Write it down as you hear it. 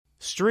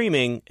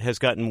Streaming has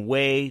gotten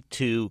way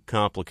too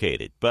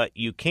complicated, but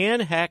you can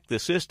hack the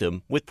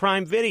system with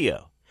Prime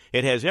Video.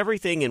 It has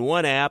everything in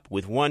one app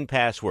with one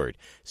password.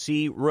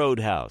 See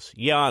Roadhouse,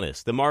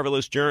 Giannis, The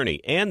Marvelous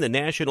Journey, and the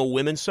National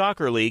Women's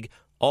Soccer League,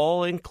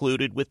 all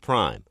included with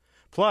Prime.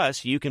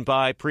 Plus, you can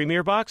buy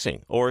Premier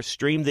Boxing or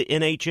stream the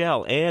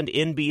NHL and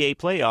NBA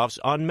playoffs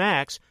on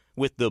Max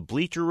with the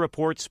Bleacher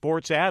Report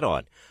Sports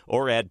add-on,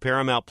 or add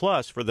Paramount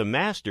Plus for the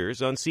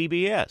Masters on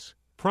CBS.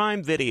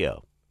 Prime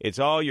Video. It's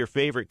all your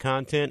favorite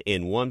content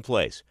in one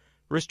place.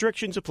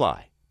 Restrictions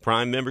apply.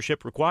 Prime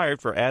membership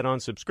required for add-on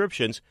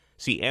subscriptions.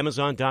 See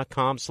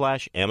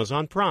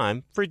Amazon.com/Amazon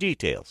Prime for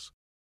details.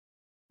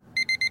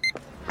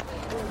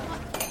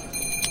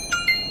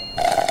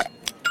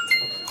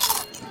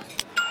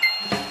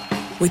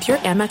 With your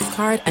Amex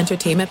card,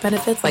 entertainment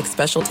benefits like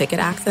special ticket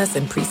access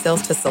and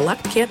pre-sales to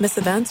select can't-miss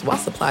events while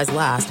supplies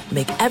last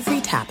make every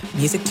tap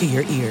music to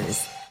your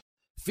ears.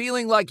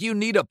 Feeling like you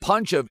need a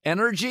punch of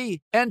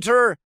energy?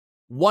 Enter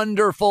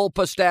Wonderful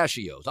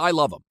Pistachios. I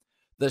love them.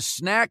 The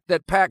snack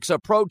that packs a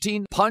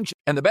protein punch,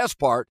 and the best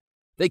part,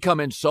 they come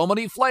in so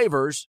many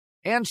flavors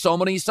and so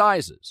many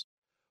sizes.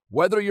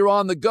 Whether you're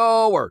on the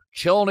go or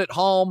chilling at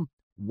home,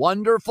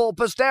 Wonderful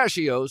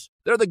Pistachios,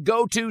 they're the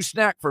go-to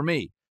snack for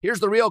me. Here's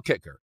the real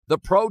kicker, the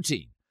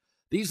protein.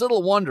 These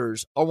little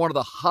wonders are one of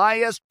the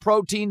highest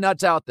protein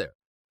nuts out there.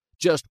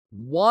 Just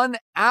 1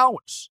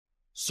 ounce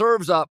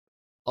serves up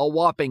a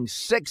whopping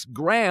 6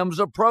 grams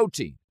of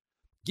protein,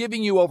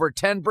 giving you over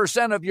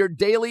 10% of your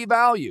daily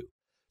value.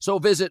 So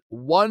visit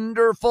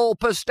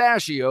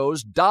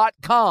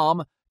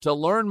wonderfulpistachios.com to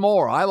learn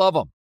more. I love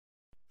them.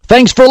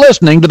 Thanks for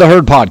listening to the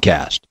Herd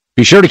Podcast.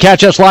 Be sure to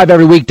catch us live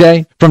every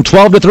weekday from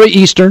 12 to 3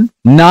 Eastern,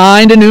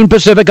 9 to noon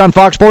Pacific on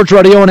Fox Sports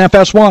Radio and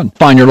FS1.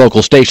 Find your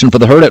local station for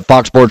the Herd at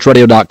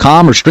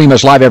foxsportsradio.com or stream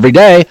us live every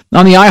day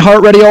on the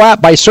iHeartRadio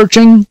app by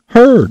searching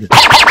Herd. Now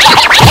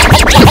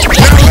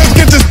let's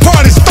get this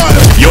party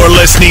started. You're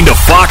listening to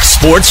Fox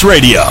Sports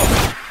Radio.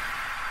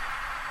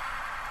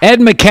 Ed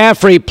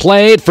McCaffrey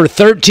played for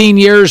 13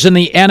 years in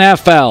the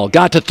NFL,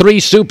 got to 3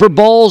 Super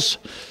Bowls,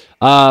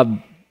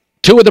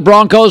 2 with the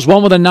Broncos,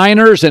 1 with the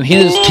Niners, and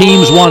his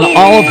teams won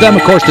all of them.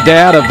 Of course, the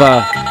dad of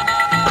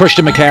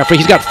Christian McCaffrey.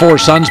 He's got 4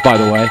 sons, by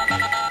the way.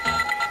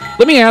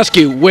 Let me ask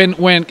you,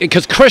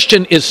 because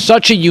Christian is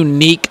such a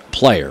unique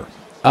player.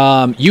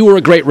 You were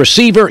a great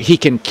receiver.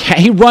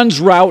 He runs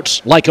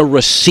routes like a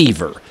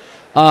receiver.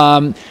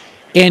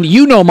 And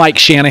you know Mike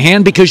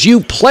Shanahan because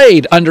you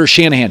played under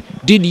Shanahan.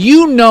 Did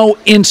you know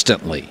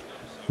instantly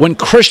when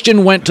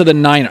Christian went to the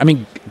Niners? I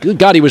mean, good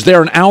God, he was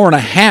there an hour and a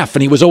half,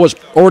 and he was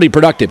already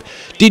productive.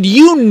 Did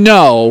you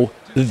know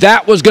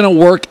that was going to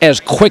work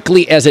as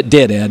quickly as it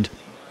did, Ed?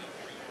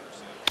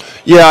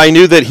 Yeah, I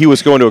knew that he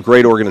was going to a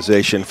great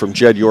organization from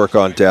Jed York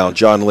on down.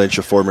 John Lynch,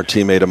 a former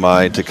teammate of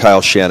mine, to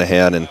Kyle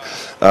Shanahan, and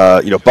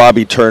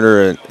Bobby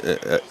Turner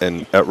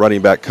and at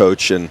running back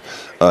coach, and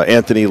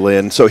Anthony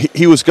Lynn. So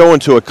he was going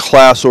to a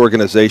class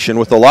organization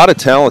with a lot of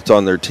talent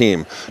on their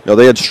team.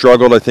 They had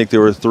struggled. I think they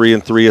were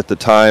 3-3 at the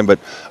time, but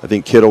I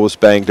think Kittle was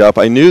banged up.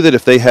 I knew that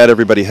if they had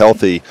everybody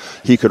healthy,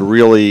 he could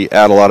really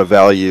add a lot of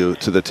value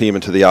to the team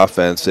and to the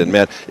offense. And,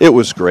 man, it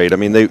was great. I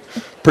mean, they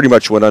pretty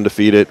much went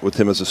undefeated with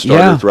him as a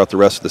starter throughout the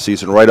rest of the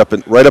season, right up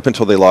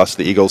until they lost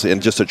the Eagles in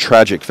just a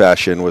tragic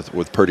fashion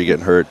with Purdy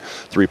getting hurt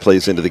 3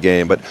 plays into the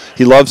game. But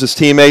he loves his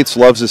teammates,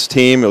 loves his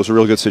team. It was a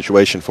real good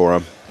situation for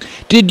him.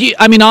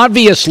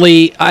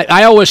 Obviously,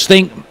 I always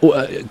think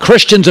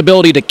Christian's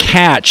ability to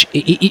catch,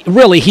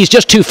 he's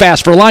just too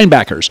fast for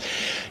linebackers.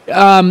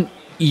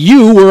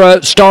 You were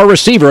a star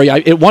receiver.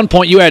 At one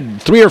point, you had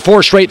 3 or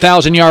 4 straight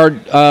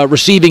 1,000-yard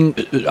receiving.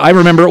 I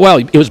remember it well.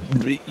 It was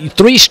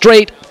 3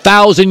 straight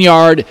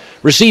 1,000-yard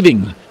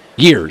receiving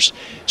years.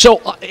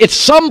 So at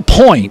some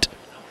point,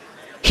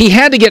 he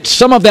had to get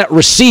some of that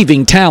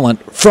receiving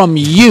talent from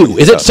you.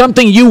 Is it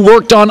something you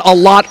worked on a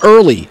lot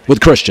early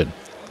with Christian?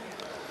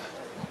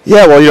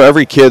 Yeah, well,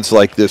 every kid's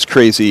like this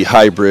crazy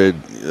hybrid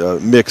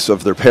mix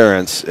of their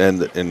parents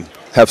and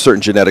have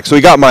certain genetics. So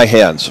he got my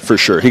hands, for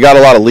sure. He got a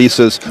lot of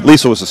Lisa's.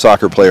 Lisa was a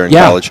soccer player in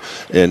college,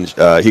 and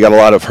he got a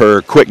lot of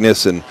her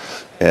quickness and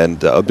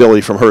ability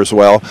from her as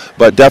well,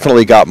 but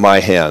definitely got my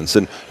hands.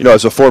 And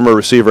as a former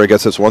receiver, I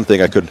guess that's one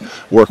thing I could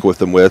work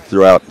with him with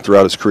throughout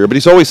his career. But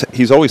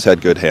he's always had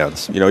good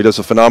hands. He does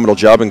a phenomenal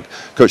job, and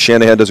Coach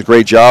Shanahan does a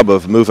great job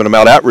of moving him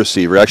out at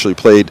receiver. He actually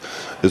played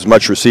as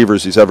much receiver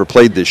as he's ever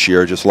played this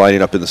year, just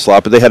lining up in the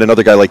slot. But they had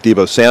another guy like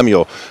Deebo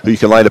Samuel who you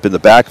can line up in the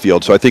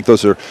backfield. So I think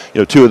those are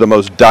 2 of the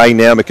most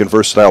dynamic and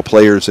versatile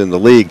players in the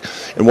league.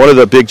 And one of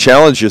the big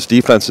challenges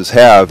defenses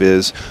have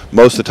is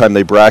most of the time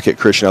they bracket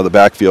Christian out of the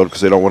backfield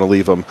because they don't want to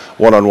leave him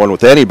one-on-one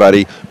with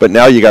anybody. But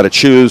now you got to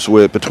choose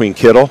between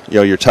Kittle,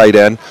 your tight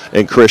end,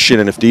 and Christian.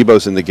 And if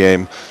Deebo's in the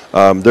game,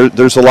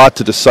 there's a lot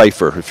to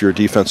decipher if you're a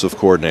defensive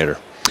coordinator.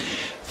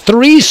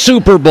 3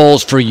 Super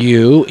Bowls for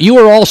you. You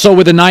were also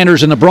with the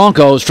Niners and the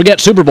Broncos. Forget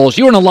Super Bowls.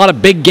 You were in a lot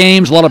of big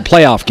games, a lot of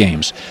playoff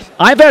games.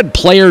 I've had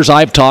players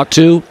I've talked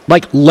to,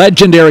 like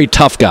legendary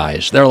tough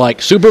guys. They're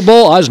like, Super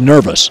Bowl, I was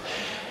nervous.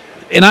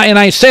 and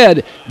I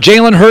said,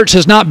 Jalen Hurts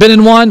has not been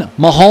in one.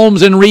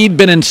 Mahomes and Reed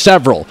been in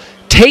several.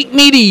 Take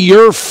me to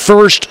your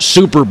first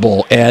Super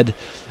Bowl, Ed.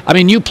 I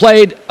mean, you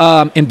played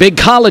in big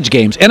college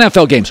games,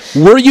 NFL games.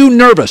 Were you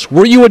nervous?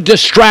 Were you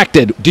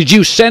distracted? Did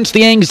you sense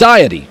the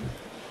anxiety?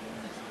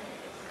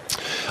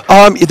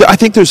 I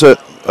think there's a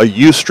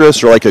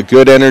eustress or like a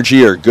good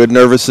energy or good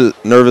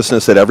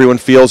nervousness that everyone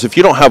feels. If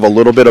you don't have a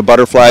little bit of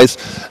butterflies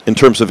in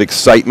terms of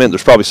excitement,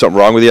 there's probably something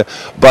wrong with you.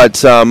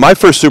 But my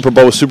first Super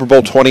Bowl was Super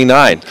Bowl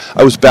 29.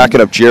 I was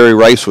backing up Jerry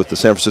Rice with the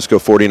San Francisco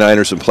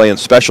 49ers and playing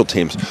special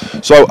teams.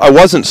 So I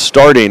wasn't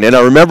starting, and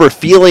I remember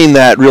feeling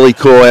that really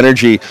cool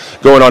energy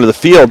going onto the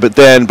field. But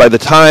then by the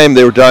time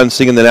they were done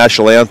singing the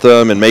national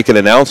anthem and making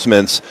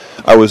announcements,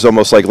 I was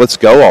almost like, let's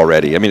go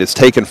already. I mean, it's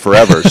taken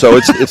forever. So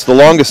it's the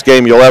longest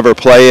game you'll ever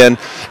play in.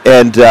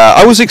 And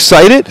I was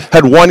excited,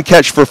 had one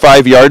catch for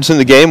 5 yards in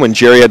the game when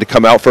Jerry had to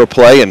come out for a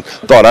play and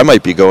thought I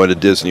might be going to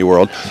Disney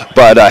World.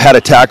 But I had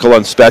a tackle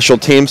on special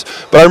teams.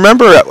 But I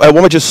remember at one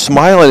point just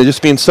smiling and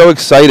just being so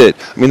excited.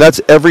 I mean,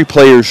 that's every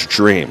player's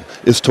dream,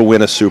 is to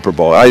win a Super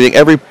Bowl. I think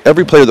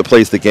every player that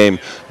plays the game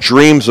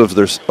dreams of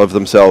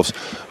themselves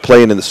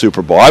playing in the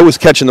Super Bowl. I was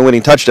catching the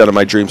winning touchdown in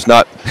my dreams,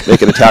 not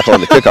making a tackle on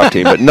the kickoff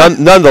team. But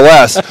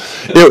nonetheless,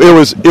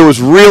 it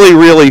was really,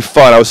 really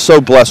fun. I was so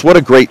blessed. What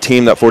a great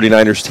team that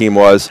 49ers team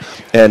was.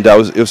 And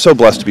it was so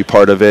blessed to be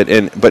part of it.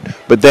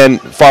 But then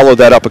followed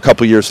that up a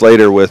couple years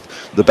later with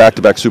the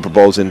back-to-back Super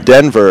Bowls in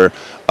Denver.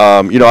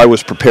 I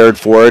was prepared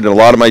for it, and a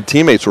lot of my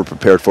teammates were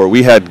prepared for it.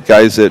 We had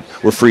guys that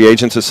were free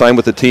agents that signed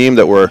with the team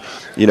that were,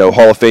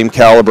 Hall of Fame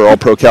caliber,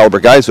 all-pro caliber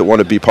guys that want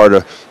to be part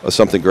of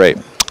something great.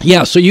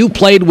 Yeah, so you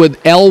played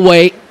with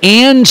Elway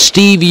and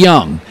Steve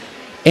Young.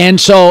 And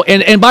so,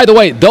 and by the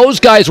way, those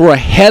guys were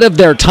ahead of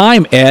their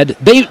time, Ed.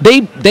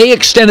 They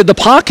extended the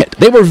pocket.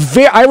 They were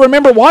I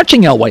remember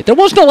watching Elway. There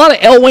wasn't a lot of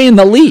Elway in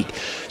the league.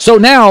 So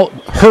now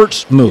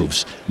Hurts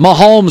moves,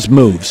 Mahomes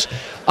moves.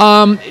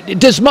 Let's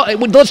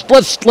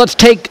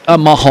take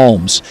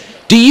Mahomes.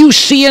 Do you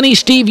see any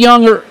Steve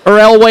Young or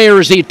Elway, or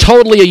is he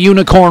totally a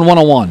unicorn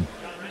 101?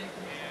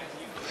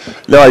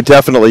 No, I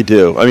definitely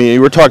do. I mean,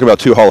 we're talking about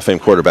two Hall of Fame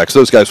quarterbacks.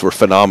 Those guys were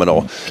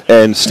phenomenal.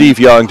 And Steve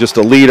Young, just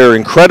a leader,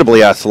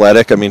 incredibly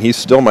athletic. I mean, he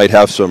still might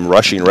have some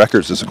rushing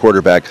records as a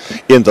quarterback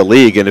in the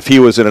league. And if he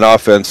was in an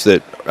offense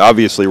that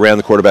obviously ran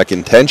the quarterback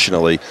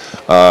intentionally,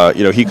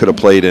 he could have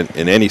played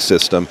in any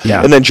system.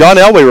 Yeah. And then John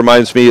Elway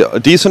reminds me a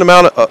decent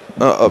amount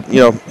of,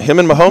 him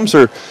and Mahomes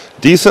are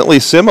decently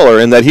similar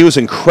in that he was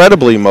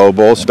incredibly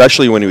mobile,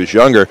 especially when he was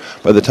younger.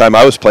 By the time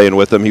I was playing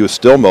with him, he was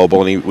still mobile,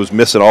 and he was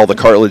missing all the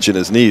cartilage in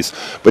his knees.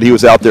 But he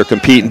was out there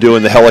competing,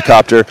 doing the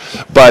helicopter.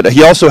 But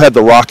he also had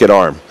the rocket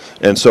arm.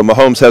 And so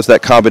Mahomes has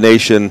that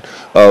combination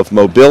of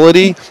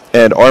mobility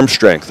and arm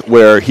strength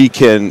where he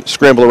can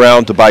scramble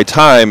around to buy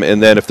time,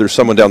 and then if there's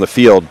someone down the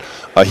field,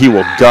 he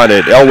will gun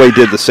it. Elway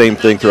did the same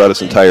thing throughout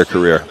his entire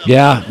career.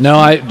 Yeah, no,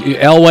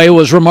 Elway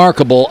was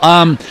remarkable.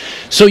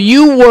 So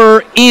you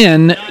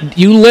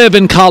live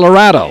in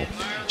Colorado.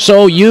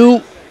 So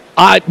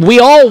we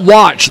all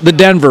watched the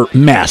Denver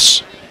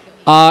mess.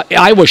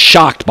 I was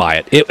shocked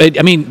by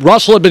it.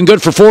 Russell had been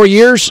good for 4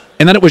 years,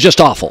 and then it was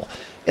just awful.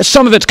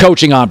 Some of it's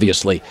coaching,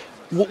 obviously.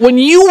 When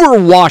you were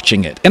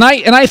watching it, and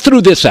I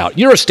threw this out.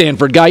 You're a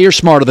Stanford guy. You're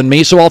smarter than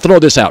me, so I'll throw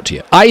this out to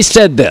you. I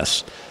said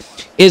this,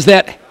 is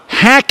that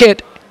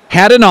Hackett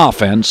had an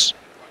offense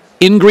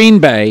in Green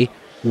Bay,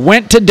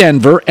 went to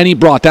Denver, and he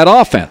brought that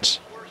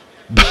offense.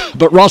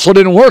 But Russell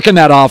didn't work in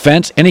that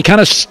offense, and he kind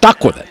of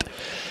stuck with it.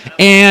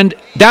 And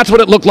that's what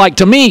it looked like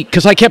to me,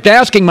 because I kept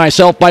asking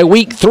myself by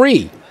week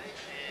 3,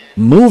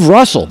 move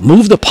Russell,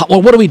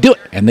 what do we do?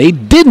 And they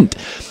didn't.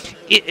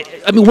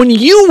 When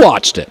you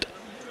watched it,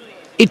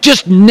 it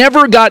just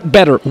never got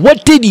better.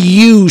 What did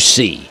you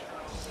see?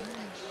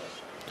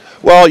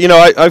 Well,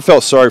 I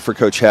felt sorry for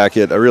Coach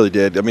Hackett. I really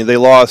did. I mean, they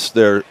lost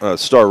their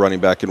star running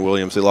back in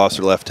Williams. They lost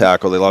their left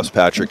tackle. They lost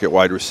Patrick at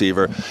wide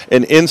receiver.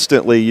 And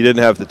instantly, you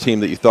didn't have the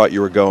team that you thought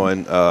you were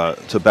going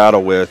to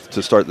battle with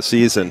to start the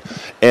season.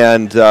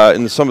 And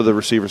some of the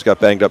receivers got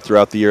banged up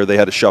throughout the year. They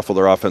had to shuffle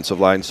their offensive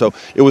line. So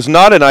it was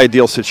not an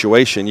ideal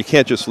situation. You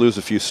can't just lose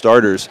a few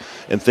starters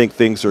and think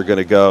things are going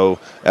to go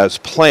as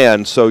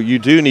planned. So you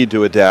do need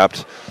to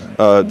adapt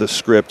the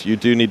script. You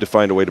do need to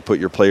find a way to put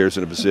your players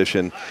in a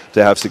position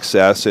to have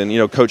success. And,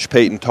 Coach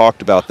Payton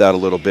talked about that a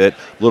little bit,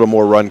 a little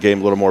more run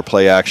game, a little more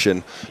play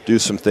action, do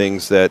some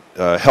things that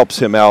helps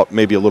him out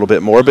maybe a little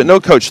bit more. But no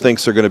coach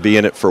thinks they're going to be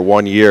in it for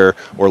 1 year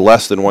or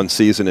less than one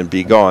season and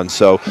be gone.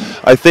 So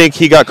I think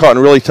he got caught in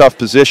a really tough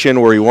position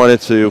where he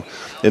wanted to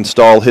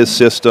install his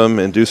system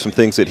and do some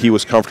things that he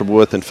was comfortable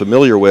with and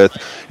familiar with,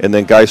 and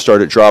then guys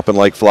started dropping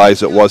like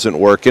flies. It wasn't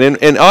working.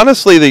 And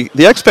honestly,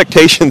 the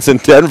expectations in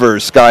Denver are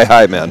sky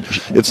high, man.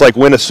 It's like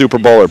win a Super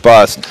Bowl or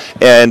bust.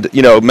 And,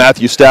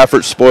 Matthew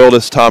Stafford spoiled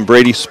us. Tom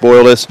Brady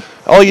spoiled us.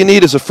 All you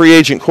need is a free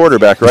agent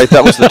quarterback, right?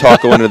 That was the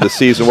talk going into the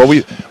season. Well,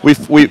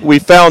 we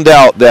found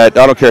out that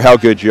I don't care how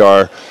good you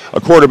are,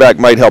 a quarterback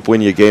might help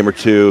win you a game or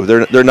two.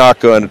 They're not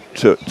going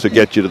to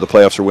get you to the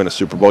playoffs or win a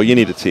Super Bowl. You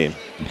need a team.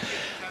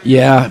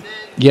 Yeah.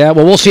 Yeah,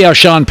 well, we'll see how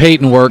Sean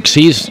Payton works.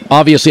 He's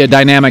obviously a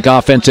dynamic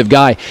offensive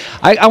guy.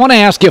 I want to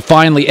ask you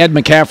finally, Ed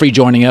McCaffrey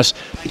joining us.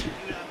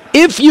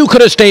 If you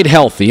could have stayed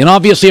healthy, and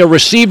obviously a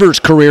receiver's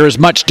career is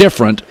much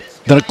different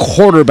than a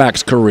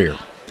quarterback's career.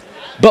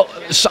 But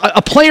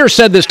a player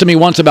said this to me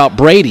once about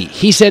Brady.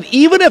 He said,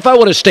 even if I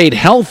would have stayed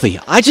healthy,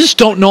 I just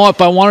don't know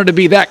if I wanted to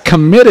be that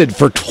committed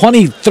for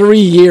 23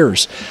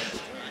 years.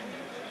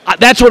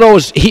 That's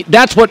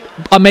what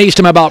amazed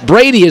him about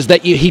Brady is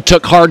that he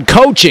took hard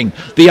coaching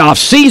the off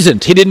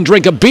seasons. He didn't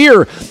drink a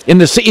beer in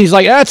the season. He's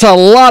like, that's a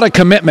lot of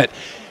commitment.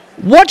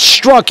 What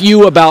struck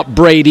you about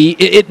Brady?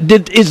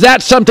 Is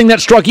that something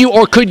that struck you,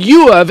 or could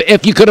you have,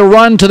 if you could have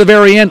run to the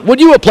very end, would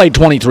you have played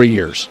 23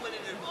 years?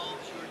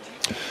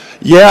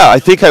 Yeah, I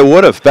think I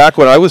would have. Back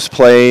when I was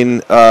playing,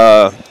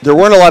 there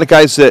weren't a lot of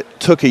guys that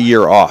took a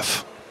year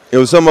off. It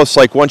was almost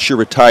like once you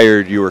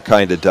retired, you were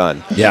kind of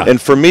done. Yeah.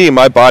 And for me,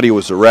 my body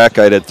was a wreck.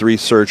 I had 3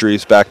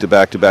 surgeries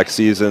back-to-back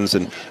seasons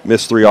and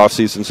missed 3 off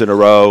seasons in a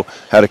row,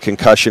 had a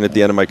concussion at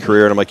the end of my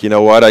career. And I'm like, you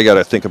know what? I got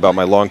to think about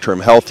my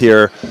long-term health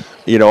here.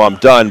 I'm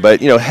done.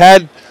 But,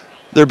 had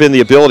there been the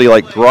ability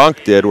like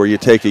Gronk did where you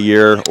take a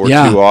year or 2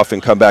 off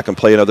and come back and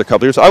play another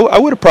couple years, I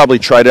would have probably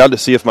tried out to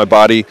see if my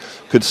body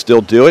could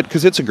still do it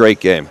because it's a great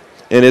game.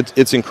 And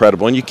it's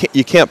incredible, and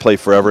you can't play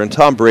forever. And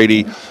Tom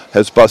Brady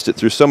has busted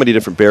through so many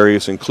different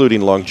barriers,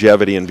 including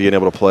longevity and being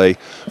able to play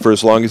for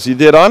as long as he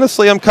did.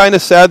 Honestly, I'm kind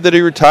of sad that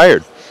he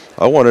retired.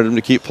 I wanted him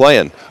to keep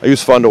playing. He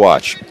was fun to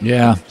watch.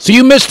 Yeah. So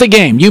you missed the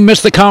game. You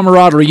missed the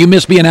camaraderie. You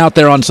missed being out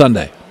there on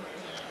Sunday.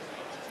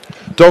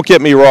 Don't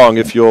get me wrong,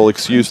 if you'll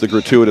excuse the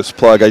gratuitous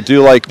plug. I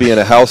do like being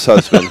a house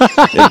husband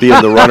and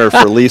being the runner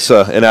for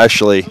Lisa and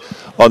Ashley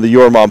on the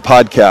Your Mom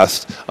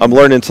podcast. I'm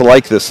learning to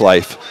like this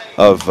life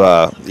of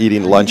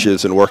eating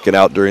lunches and working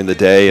out during the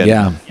day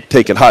and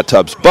taking hot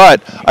tubs.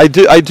 But I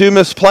do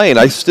miss playing.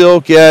 I still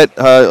get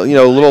a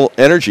little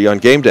energy on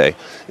game day.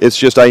 It's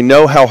just I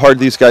know how hard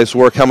these guys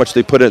work, how much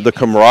they put in the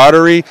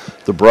camaraderie,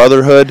 the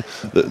brotherhood,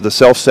 the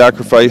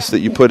self-sacrifice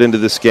that you put into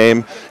this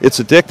game. It's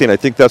addicting. I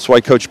think that's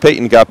why Coach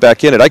Payton got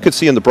back in it. I could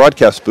see in the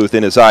broadcast booth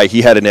in his eye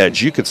he had an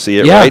edge. You could see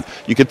it, right?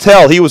 You could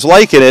tell he was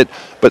liking it,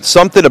 but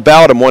something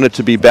about him wanted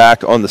to be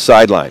back on the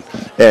sideline.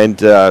 And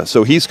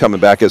so he's coming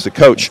back as a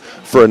coach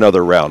for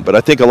another round. But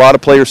I think a lot of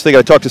players think,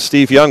 I talked to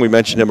Steve Young, we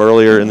mentioned him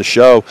earlier in the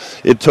show,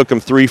 it took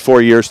him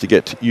 3-4 years to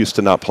get used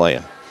to not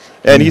playing.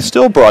 And he's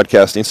still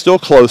broadcasting, still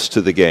close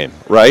to the game,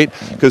 right?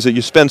 Because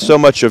you spend so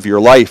much of your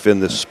life in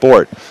this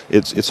sport,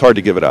 it's hard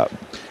to give it up.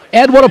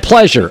 Ed, what a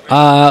pleasure.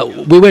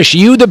 We wish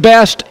you the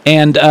best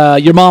and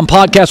Your Mom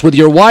podcast with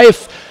your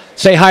wife.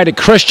 Say hi to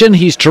Christian.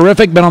 He's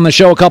terrific, been on the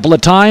show a couple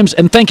of times.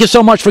 And thank you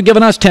so much for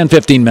giving us 10,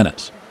 15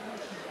 minutes.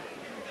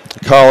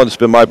 Colin, it's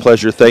been my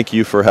pleasure. Thank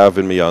you for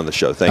having me on the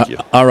show. Thank you.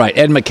 All right.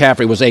 Ed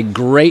McCaffrey was a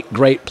great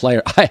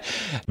player.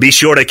 Be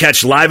sure to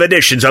catch live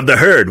editions of The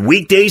Herd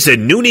weekdays at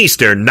noon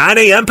Eastern, 9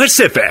 a.m.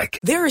 Pacific.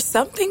 There are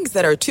some things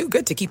that are too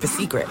good to keep a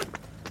secret.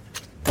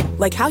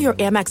 Like how your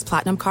Amex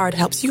Platinum card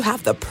helps you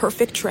have the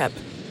perfect trip.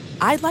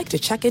 I'd like to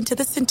check into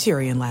the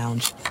Centurion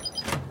Lounge.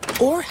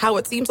 Or how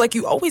it seems like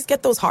you always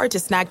get those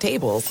hard-to-snag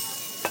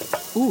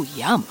tables. Ooh,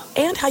 yum.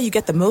 And how you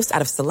get the most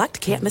out of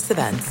select can't-miss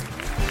events.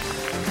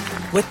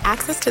 With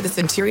access to the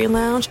Centurion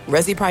Lounge,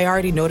 Resi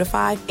Priority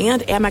Notify,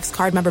 and Amex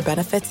card member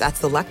benefits at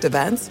select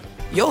events,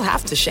 you'll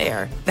have to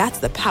share. That's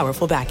the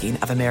powerful backing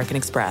of American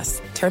Express.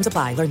 Terms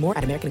apply. Learn more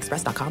at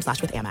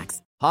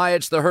americanexpress.com/withAmex. Hi,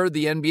 it's The Herd.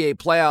 The NBA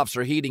playoffs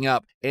are heating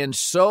up, and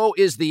so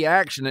is the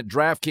action at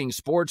DraftKings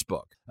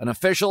Sportsbook, an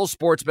official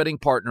sports betting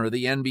partner of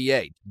the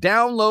NBA.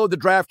 Download the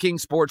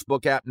DraftKings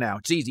Sportsbook app now.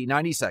 It's easy,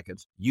 90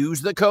 seconds.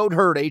 Use the code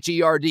HERD,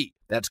 H-E-R-D.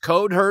 That's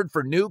code HERD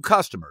for new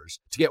customers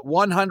to get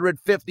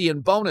 $150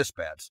 in bonus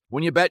bets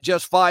when you bet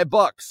just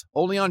 $5.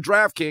 Only on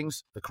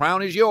DraftKings. The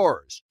crown is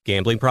yours.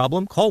 Gambling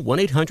problem? Call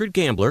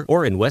 1-800-GAMBLER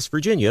or in West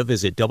Virginia,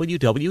 visit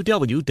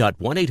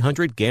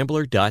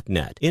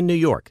www.1800gambler.net. In New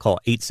York, call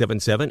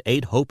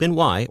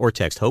 877-8-HOPE-NY or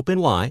text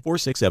HOPE-NY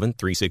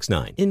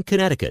 467-369. In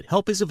Connecticut,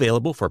 help is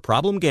available for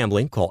problem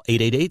gambling. Call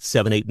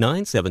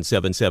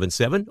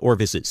 888-789-7777 or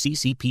visit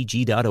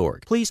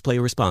ccpg.org. Please play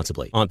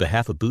responsibly. On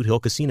behalf of Boot Hill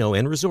Casino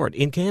and Resort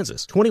in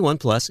Kansas, 21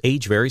 plus,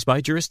 age varies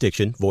by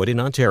jurisdiction, void in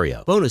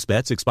Ontario. Bonus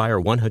bets expire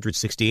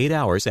 168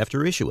 hours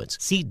after issuance.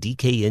 See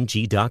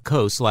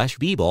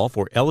dkng.co/bball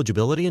for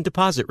eligibility and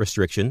deposit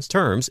restrictions,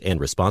 terms, and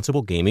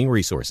responsible gaming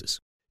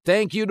resources.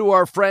 Thank you to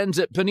our friends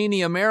at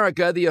Panini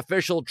America, the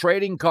official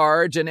trading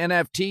cards and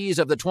NFTs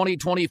of the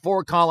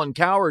 2024 Colin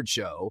Cowherd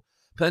Show.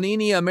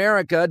 Panini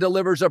America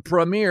delivers a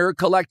premier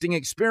collecting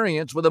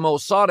experience with the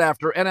most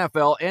sought-after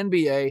NFL,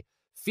 NBA,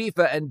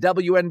 FIFA, and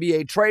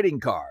WNBA trading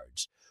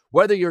cards.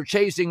 Whether you're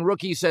chasing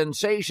rookie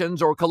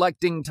sensations or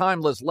collecting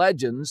timeless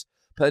legends,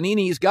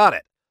 Panini's got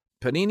it.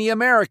 Panini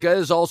America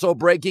is also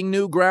breaking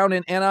new ground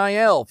in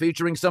NIL,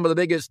 featuring some of the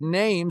biggest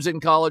names in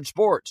college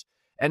sports.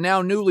 And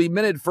now newly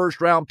minted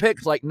first-round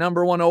picks like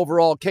number 1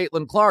 overall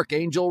Caitlin Clark,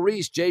 Angel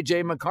Reese,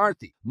 J.J.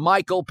 McCarthy,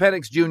 Michael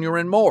Penix Jr.,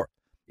 and more.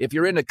 If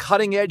you're into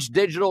cutting-edge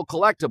digital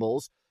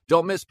collectibles,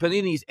 Don't miss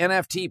Panini's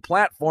NFT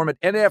platform at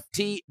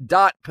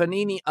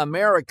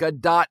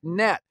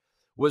nft.paniniamerica.net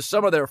with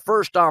some of their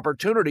first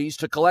opportunities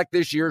to collect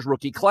this year's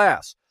rookie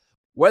class.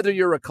 Whether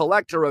you're a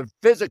collector of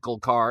physical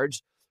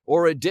cards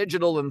or a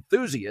digital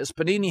enthusiast,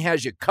 Panini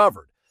has you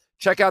covered.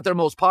 Check out their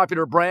most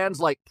popular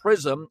brands like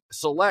Prism,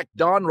 Select,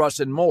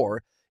 Donruss, and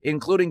more,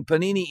 including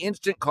Panini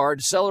Instant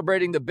Cards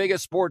celebrating the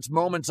biggest sports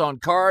moments on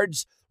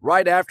cards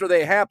right after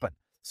they happen,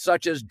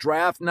 such as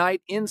Draft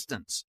Night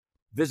Instants.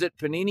 Visit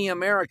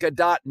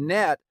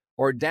PaniniAmerica.net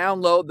or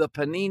download the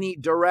Panini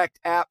Direct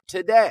app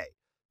today.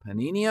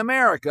 Panini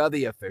America,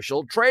 the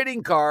official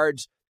trading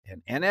cards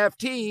and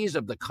NFTs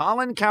of the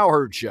Colin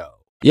Cowherd Show.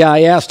 Yeah,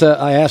 I asked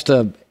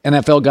a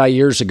NFL guy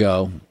years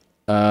ago,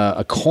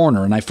 a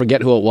corner, and I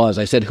forget who it was.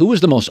 I said, who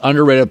was the most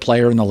underrated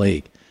player in the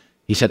league?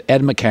 He said,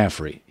 Ed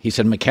McCaffrey. He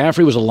said,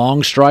 McCaffrey was a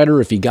long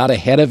strider. If he got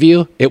ahead of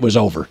you, it was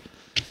over.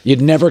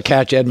 You'd never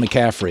catch Ed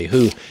McCaffrey,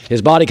 who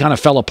his body kind of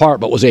fell apart,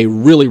 but was a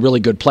really, really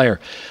good player.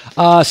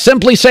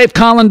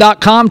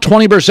 SimplySafeColin.com,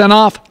 20%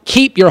 off.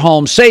 Keep your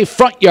home safe,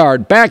 front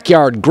yard,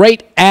 backyard.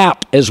 Great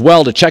app as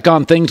well to check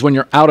on things when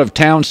you're out of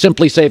town.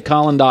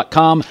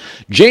 SimplySafeColin.com.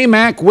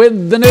 J-Mac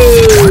with the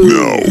news.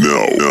 No.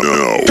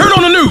 Turn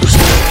on the news.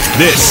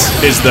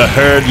 This is the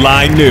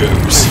Herdline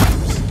News.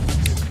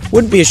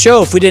 Wouldn't be a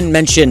show if we didn't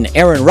mention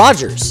Aaron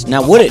Rodgers.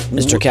 Now, would it,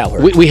 Mr.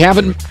 Cowherd? We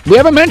haven't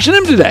mentioned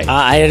him today.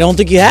 I don't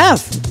think you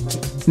have.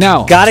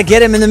 No. Got to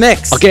get him in the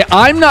mix. Okay,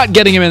 I'm not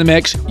getting him in the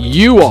mix.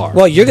 You are.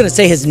 Well, you're going to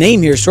say his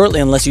name here shortly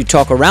unless you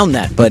talk around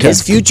that. But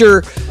his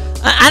future,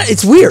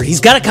 it's weird. He's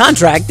got a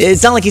contract.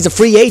 It's not like he's a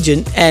free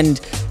agent, and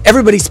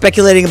everybody's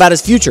speculating about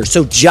his future.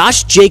 So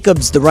Josh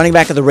Jacobs, the running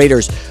back of the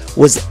Raiders,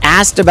 was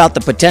asked about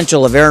the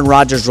potential of Aaron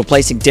Rodgers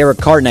replacing Derek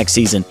Carr next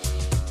season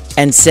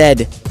and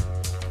said,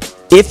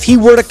 if he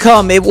were to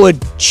come, it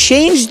would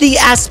change the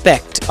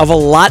aspect of a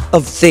lot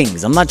of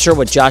things. I'm not sure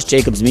what Josh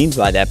Jacobs means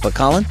by that, but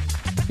Colin,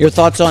 your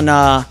thoughts on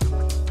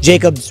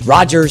Jacobs,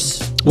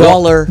 Rodgers,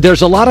 Waller?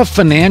 There's a lot of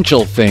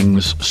financial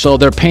things. So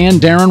they're paying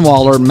Darren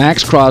Waller,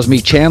 Max Crosby,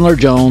 Chandler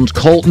Jones,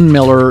 Colton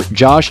Miller,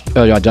 Josh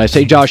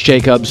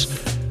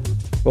Jacobs.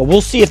 Well,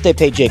 we'll see if they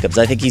pay Jacobs.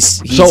 I think he's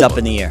up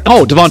in the air.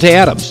 Oh, Devontae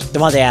Adams.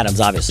 Devontae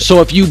Adams, obviously.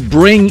 So if you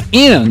bring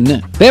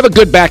in, they have a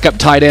good backup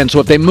tight end, so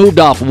if they moved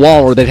off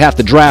Waller, they'd have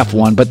to draft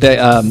one. But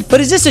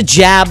is this a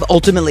jab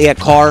ultimately at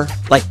Carr?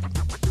 Like,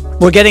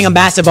 we're getting a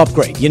massive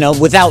upgrade,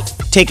 without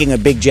taking a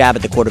big jab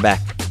at the quarterback?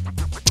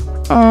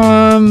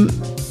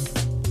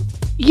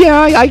 Yeah,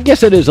 I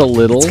guess it is a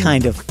little. It's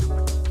kind of.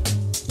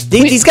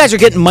 These guys are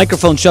getting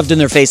microphones shoved in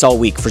their face all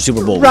week for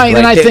Super Bowl week, right?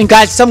 And I think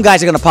some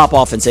guys are going to pop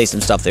off and say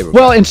some stuff they were.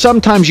 Well, and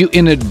sometimes you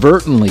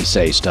inadvertently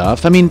say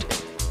stuff. I mean,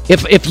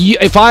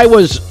 if I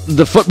was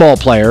the football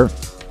player,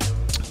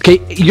 okay,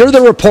 you're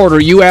the reporter.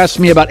 You asked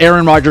me about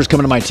Aaron Rodgers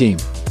coming to my team.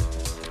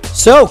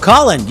 So,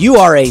 Colin, you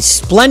are a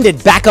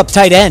splendid backup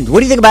tight end. What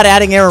do you think about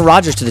adding Aaron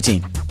Rodgers to the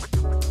team?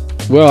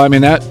 Well, I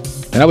mean that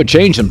would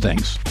change some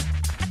things.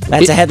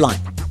 That's a headline.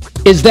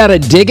 Is that a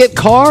dig at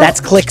Carr?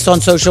 That's clicks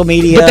on social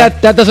media.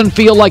 But that doesn't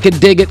feel like a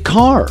dig at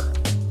Carr.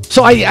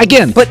 So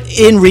But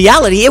in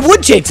reality, it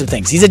would change some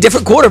things. He's a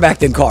different quarterback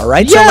than Carr,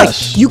 right?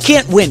 Yes. So, you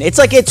can't win. It's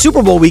like at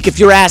Super Bowl week, if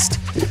you're asked,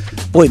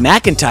 boy,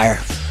 McIntyre,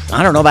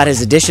 I don't know about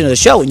his addition to the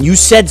show, and you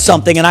said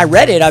something and I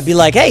read it, I'd be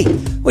like, hey,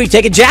 what are you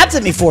taking jabs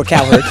at me for,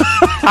 Cowherd?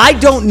 I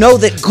don't know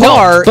that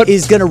Carr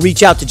is going to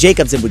reach out to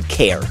Jacobs and would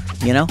care,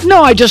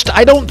 No, I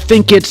don't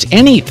think it's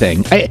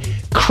anything.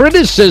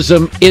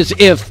 Criticism is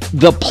if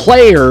the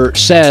player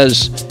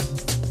says,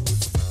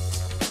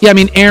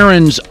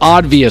 Aaron's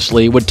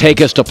obviously would take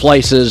us to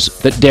places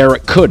that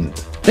Derek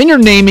couldn't. Then you're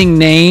naming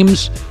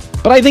names.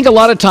 But I think a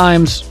lot of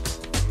times,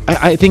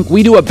 I think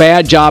we do a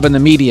bad job in the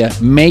media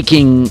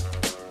making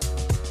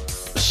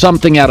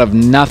something out of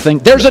nothing.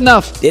 There's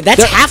enough.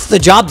 That's half the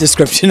job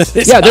description of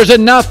this. Yeah, there's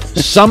enough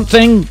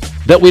something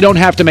that we don't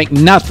have to make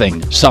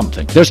nothing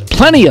something. There's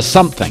plenty of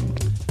something.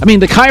 I mean,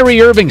 the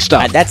Kyrie Irving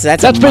stuff. That's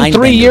been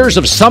 3 years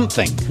of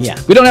something. Yeah.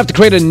 We don't have to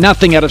create a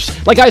nothing out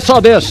of... Like, I saw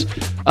this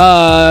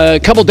a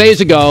couple days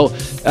ago.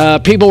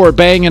 People were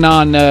banging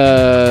on...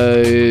 there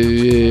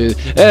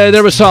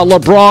was a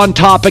LeBron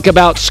topic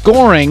about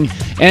scoring,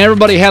 and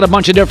everybody had a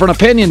bunch of different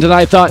opinions, and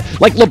I thought,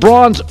 like,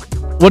 LeBron's...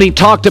 When he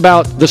talked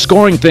about the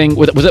scoring thing,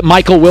 was it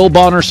Michael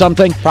Wilbon or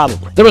something?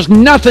 Probably. There was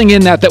nothing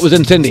in that was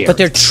incendiary. But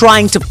they're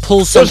trying to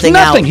pull something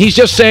There's nothing. out. He's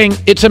just saying,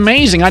 it's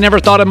amazing. I never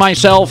thought of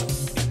myself...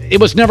 It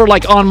was never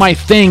like on my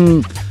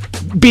thing,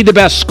 be the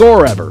best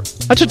scorer ever.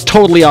 That's a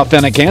totally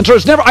authentic answer.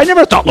 I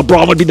never thought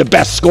LeBron would be the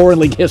best scorer in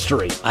league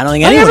history. I don't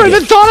think anyone never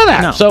even thought of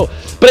that. No. So,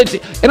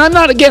 and I'm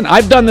not, again,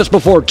 I've done this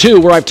before too,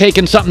 where I've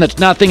taken something that's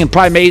nothing and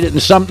probably made it into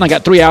something. I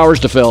got 3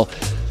 hours to fill.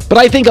 But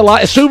I think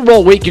Super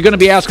Bowl week, you're going to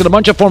be asking a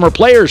bunch of former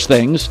players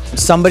things.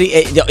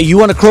 Somebody, you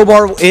want to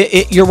crowbar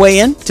your way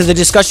in to the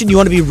discussion? You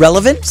want to be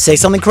relevant? Say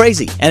something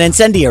crazy and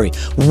incendiary.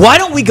 Why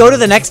don't we go to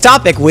the next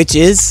topic, which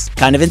is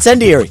kind of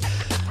incendiary?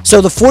 So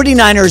the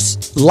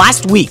 49ers,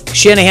 last week,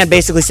 Shanahan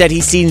basically said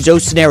he's seen no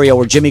scenario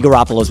where Jimmy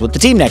Garoppolo's with the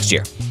team next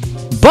year.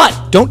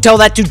 But don't tell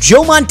that to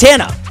Joe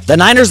Montana, the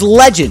Niners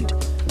legend,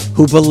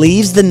 who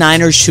believes the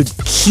Niners should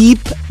keep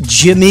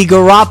Jimmy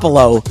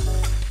Garoppolo,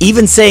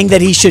 even saying that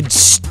he should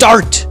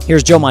start.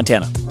 Here's Joe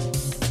Montana.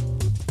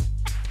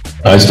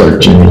 I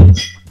start Jimmy.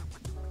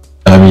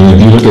 I mean,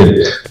 if you look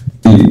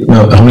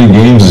at how many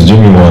games has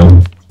Jimmy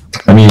won?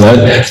 I mean,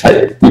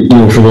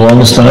 for the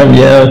longest time,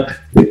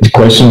 the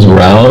questions were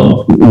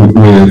out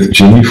with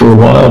Jimmy for a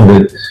while,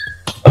 but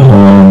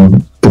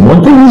the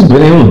one thing he's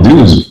been able to do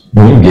is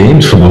win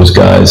games for those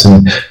guys.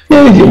 And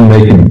he'll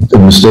make a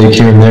mistake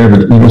here and there,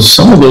 but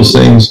some of those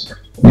things,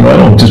 I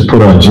don't just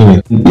put on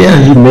Jimmy.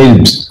 Yeah, he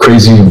made a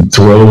crazy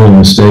throw and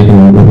mistake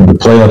in the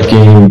playoff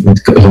game a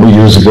couple of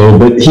years ago,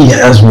 but he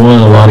has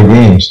won a lot of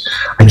games.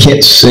 I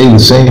can't say the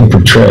same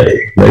for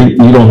Trey, right?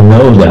 You don't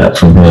know that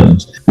from him.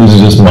 These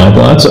are just my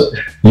thoughts.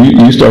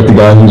 You start the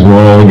guy who's won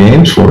all the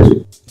games for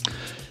you.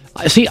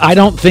 See, I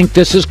don't think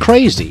this is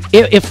crazy.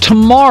 If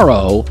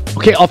tomorrow,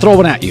 okay, I'll throw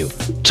one at you.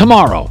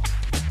 Tomorrow,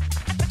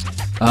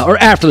 or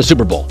after the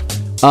Super Bowl,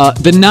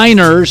 the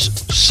Niners,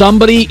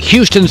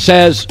 Houston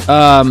says,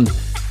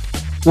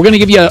 we're going to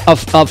give you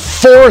a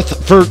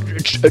fourth for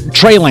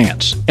Trey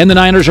Lance. And the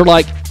Niners are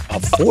like, a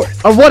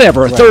fourth? Or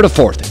whatever, a third or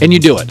fourth, and you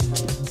do it.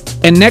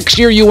 And next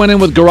year you went in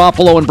with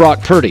Garoppolo and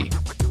Brock Purdy.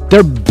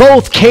 They're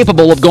both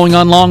capable of going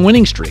on long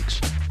winning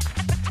streaks.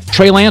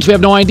 Trey Lance, we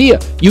have no idea.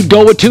 You'd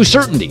go with two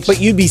certainties. But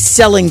you'd be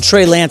selling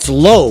Trey Lance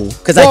low,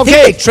 because I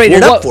think they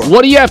traded up for him.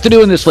 What do you have to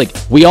do in this league?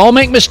 We all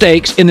make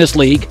mistakes in this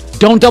league.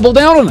 Don't double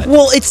down on it.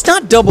 Well, it's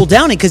not double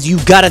downing, because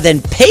you've got to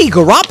then pay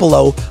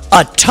Garoppolo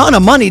a ton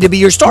of money to be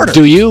your starter.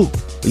 Do you?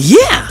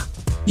 Yeah.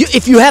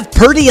 If you have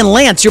Purdy and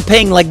Lance, you're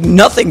paying like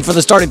nothing for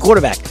the starting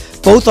quarterback.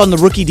 Both on the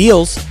rookie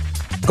deals.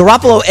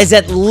 Garoppolo is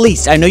at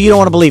least, I know you don't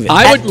want to believe it,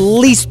 at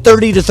least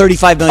 $30 to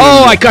 $35 million.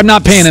 Oh, I'm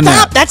not paying him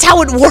that. That's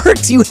how it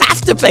works. You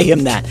have to pay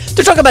him that.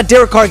 They're talking about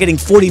Derek Carr getting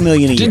 $40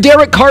 million a year.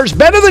 Derek Carr's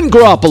better than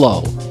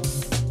Garoppolo.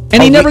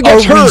 And he never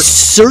gets hurt.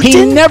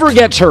 He never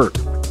gets hurt.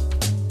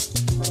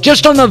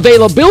 Just on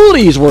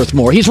availability, he's worth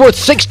more. He's worth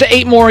 6 to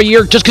 8 more a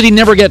year just because he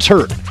never gets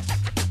hurt.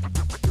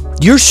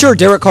 You're sure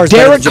Derek Carr's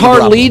better than Jimmy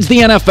Garoppolo? Leads the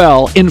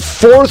NFL in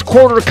fourth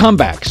quarter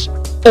comebacks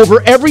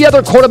over every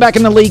other quarterback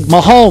in the league,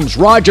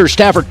 Mahomes, Rodgers,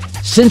 Stafford,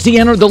 since he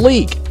entered the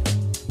league.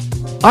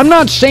 I'm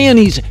not saying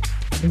he's,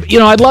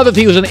 I'd love if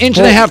he was an inch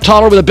and a half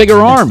taller with a bigger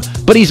arm,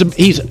 but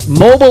he's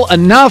mobile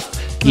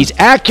enough, he's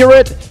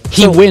accurate,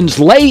 he wins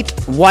late.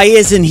 Why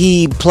isn't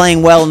he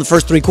playing well in the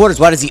first 3 quarters?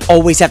 Why does he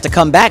always have to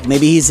come back?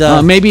 Maybe he's...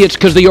 maybe it's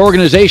because the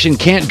organization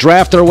can't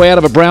draft their way out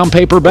of a brown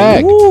paper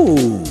bag.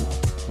 Ooh,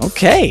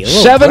 okay.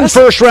 7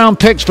 first-round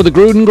picks for the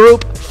Gruden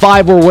group,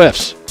 5 were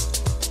whiffs.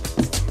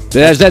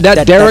 Is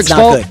that Derek's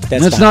fault?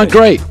 That's not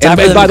great. Time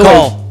and by the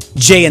way,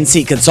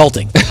 JNC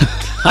Consulting.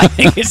 I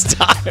think it's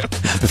time.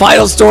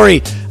 Final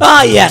story.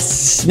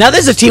 Yes. Now,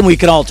 there's a team we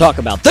can all talk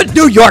about. The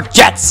New York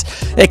Jets,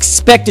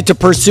 expected to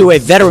pursue a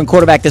veteran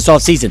quarterback this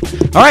offseason.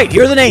 All right,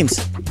 here are the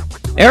names.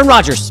 Aaron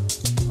Rodgers,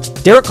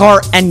 Derek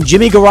Carr, and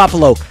Jimmy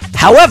Garoppolo.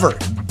 However,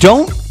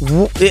 don't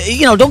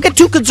get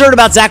too concerned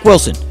about Zach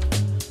Wilson,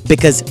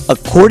 because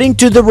according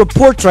to the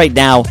reports right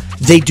now,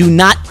 they do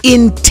not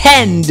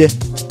intend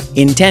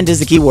is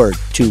the key word,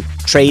 to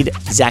trade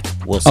Zach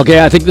Wilson.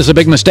 Okay, I think this is a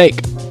big mistake.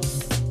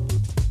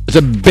 It's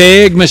a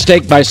big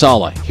mistake by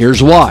Saleh.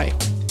 Here's why.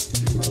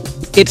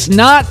 It's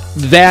not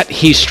that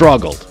he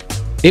struggled.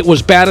 It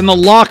was bad in the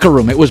locker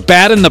room. It was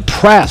bad in the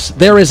press.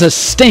 There is a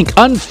stink.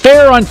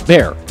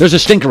 Unfair. There's a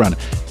stink around it.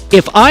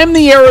 If I'm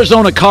the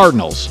Arizona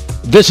Cardinals,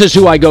 this is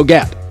who I go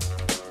get.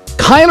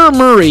 Kyler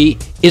Murray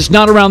is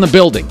not around the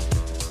building.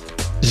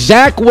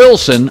 Zach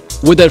Wilson,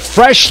 with a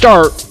fresh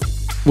start,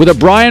 with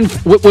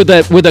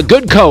a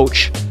good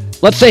coach,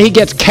 let's say he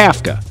gets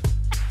Kafka.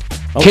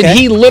 Okay. Can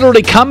he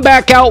literally come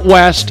back out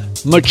west,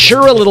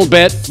 mature a little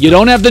bit? You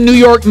don't have the New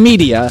York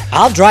media.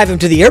 I'll drive him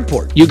to the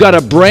airport. You got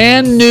a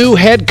brand new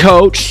head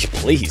coach.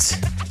 Please.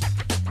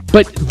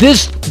 But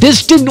this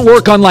didn't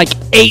work on like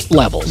 8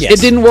 levels. Yes.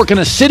 It didn't work on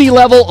a city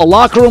level, a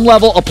locker room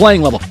level, a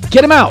playing level.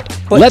 Get him out.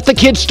 Let the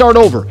kids start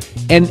over.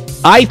 And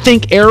I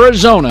think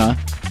Arizona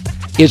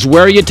is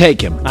where you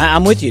take him.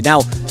 I'm with you.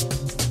 Now,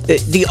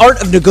 the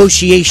art of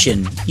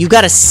negotiation, you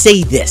got to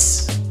say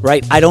this,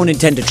 right? I don't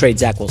intend to trade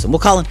Zach Wilson. Well,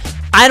 Colin,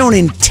 I don't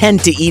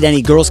intend to eat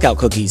any Girl Scout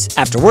cookies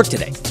after work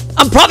today.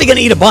 I'm probably going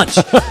to eat a bunch.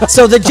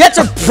 So the Jets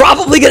are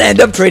probably going to end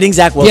up trading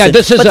Zach Wilson. Yeah,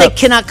 but they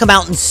cannot come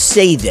out and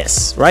say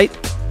this, right?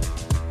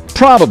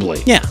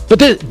 Probably. Yeah. But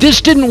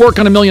this didn't work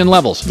on a million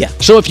levels. Yeah.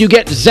 So if you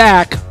get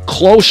Zach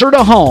closer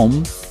to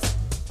home,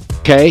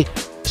 okay,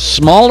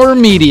 smaller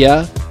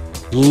media,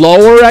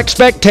 lower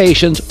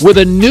expectations, with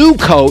a new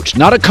coach,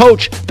 not a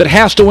coach that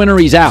has to win or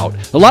he's out.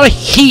 A lot of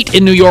heat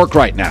in New York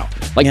right now.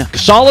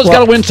 Saleh's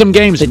got to win some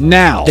games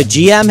now. The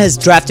GM has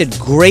drafted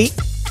great,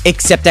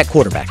 except at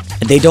quarterback.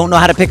 And they don't know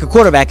how to pick a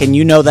quarterback, and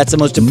you know that's the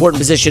most important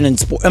position in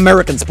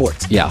American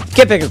sports. Yeah. You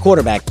can't pick a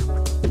quarterback.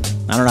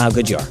 I don't know how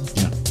good you are.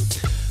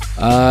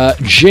 Yeah.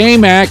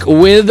 J-Mac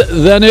with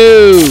the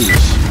news.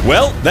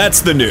 Well,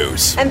 that's the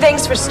news. And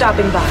thanks for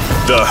stopping by.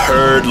 The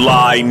Herd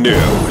Lie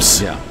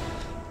News. Yeah.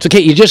 It's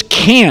okay. You just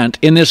can't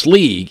in this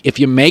league. If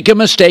you make a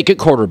mistake at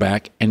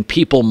quarterback, and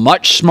people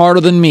much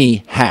smarter than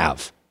me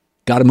have,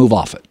 got to move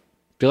off it.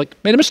 Be like,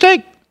 made a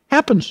mistake.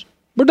 Happens.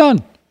 We're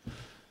done.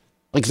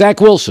 Like Zach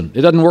Wilson.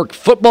 It doesn't work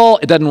football.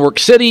 It doesn't work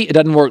city. It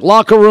doesn't work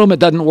locker room. It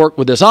doesn't work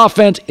with this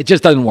offense. It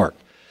just doesn't work.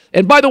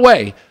 And by the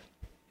way,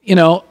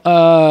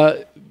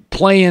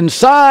 play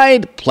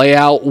inside, play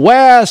out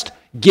west,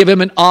 give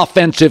him an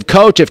offensive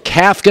coach. If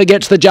Kafka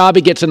gets the job,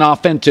 he gets an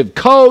offensive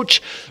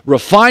coach.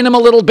 Refine him a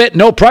little bit.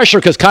 No pressure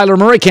because Kyler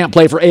Murray can't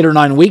play for 8 or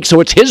 9 weeks, so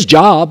it's his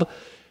job.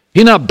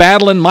 He's not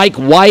battling Mike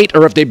White,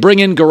 or if they bring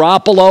in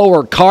Garoppolo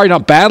or Carr, you're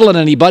not battling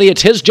anybody.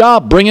 It's his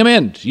job. Bring him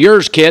in. It's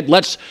yours, kid.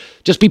 Let's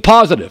just be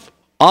positive.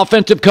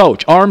 Offensive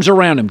coach, arms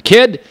around him.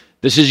 Kid,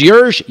 this is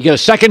yours. You get a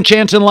second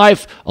chance in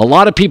life. A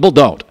lot of people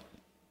don't.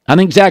 I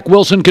think Zach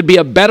Wilson could be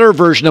a better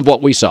version of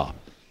what we saw.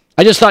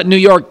 I just thought New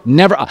York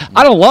never...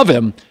 I don't love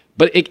him,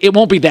 but it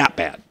won't be that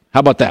bad. How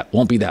about that?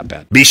 Won't be that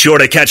bad. Be sure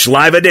to catch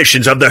live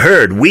editions of The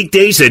Herd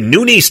weekdays at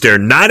noon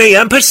Eastern, 9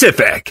 a.m.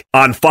 Pacific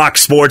on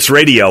Fox Sports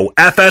Radio,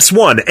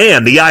 FS1,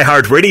 and the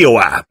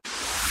iHeartRadio app.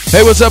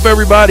 Hey, what's up,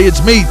 everybody?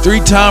 It's me,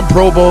 3-time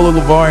Pro Bowler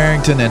LeVar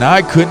Arrington, and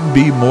I couldn't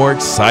be more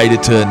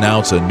excited to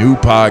announce a new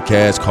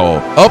podcast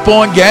called Up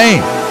On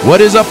Game.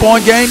 What is Up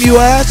On Game, you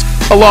ask?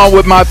 Along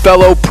with my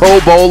fellow Pro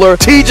Bowler,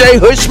 TJ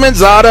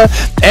Hushmanzada,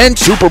 and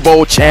Super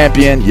Bowl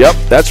champion, yep,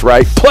 that's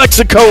right,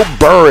 Plexico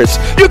Burress.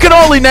 You can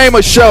only name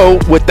a show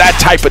with that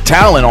type of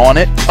talent on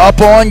it. Up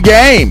On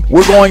Game.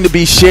 We're going to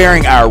be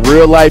sharing our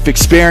real-life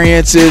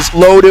experiences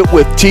loaded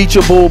with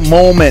teachable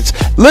moments.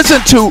 Listen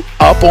to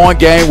Up On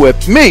Game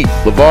with me,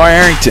 LeVar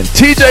Arrington,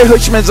 TJ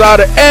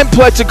Hushmanzada, and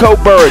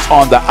Plexico Burress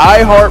on the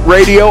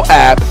iHeartRadio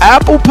app,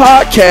 Apple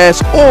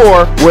Podcasts,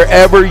 or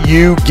wherever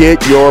you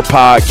get your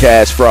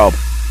podcasts from.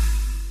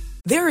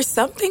 There are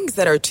some things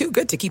that are too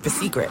good to keep a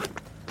secret.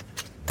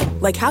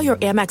 Like how your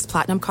Amex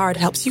Platinum card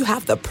helps you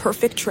have the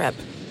perfect trip.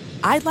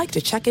 I'd like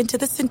to check into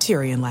the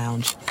Centurion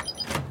Lounge.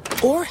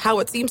 Or how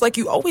it seems like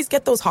you always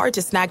get those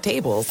hard-to-snag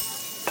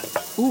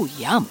tables. Ooh,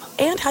 yum.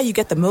 And how you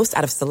get the most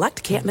out of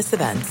select can't-miss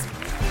events.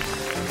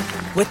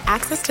 With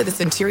access to the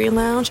Centurion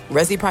Lounge,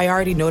 Resi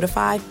Priority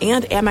Notified,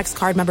 and Amex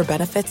card member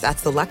benefits at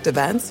select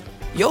events,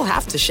 you'll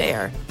have to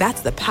share.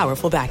 That's the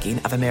powerful backing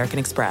of American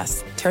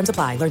Express. Terms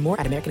apply. Learn more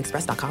at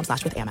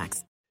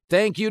americanexpress.com/withAmex.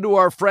 Thank you to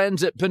our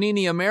friends at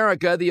Panini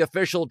America, the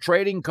official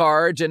trading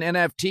cards and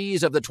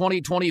NFTs of the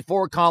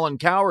 2024 Colin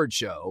Cowherd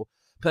Show.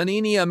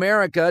 Panini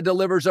America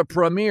delivers a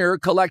premier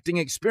collecting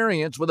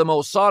experience with the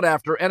most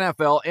sought-after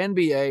NFL,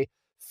 NBA,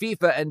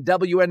 FIFA, and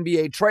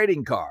WNBA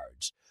trading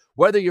cards.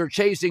 Whether you're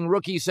chasing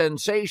rookie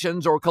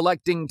sensations or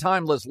collecting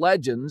timeless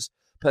legends,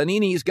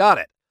 Panini's got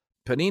it.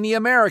 Panini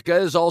America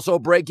is also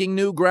breaking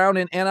new ground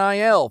in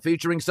NIL,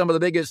 featuring some of the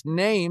biggest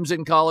names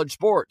in college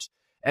sports.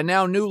 And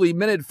now newly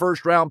minted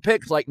first-round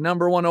picks like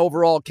number 1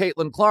 overall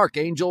Caitlin Clark,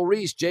 Angel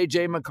Reese,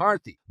 J.J.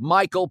 McCarthy,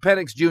 Michael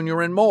Penix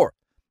Jr., and more.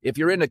 If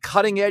you're into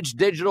cutting-edge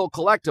digital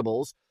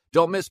collectibles,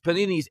 don't miss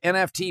Panini's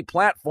NFT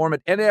platform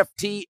at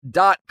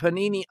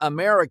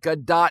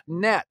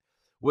nft.paniniamerica.net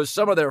with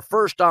some of their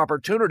first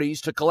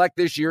opportunities to collect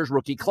this year's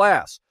rookie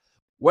class.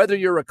 Whether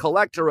you're a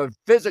collector of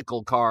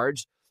physical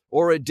cards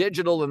or a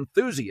digital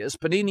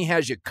enthusiast, Panini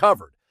has you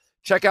covered.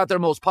 Check out their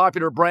most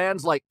popular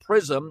brands like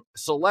Prism,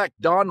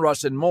 Select,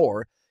 Donruss, and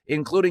more,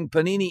 including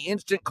Panini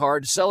Instant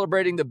Cards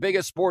celebrating the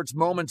biggest sports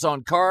moments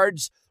on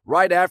cards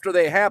right after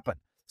they happen,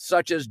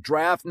 such as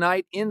Draft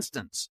Night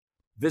Instants.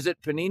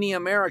 Visit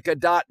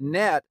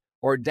PaniniAmerica.net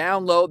or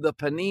download the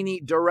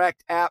Panini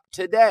Direct app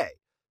today.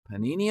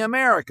 Panini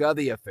America,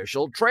 the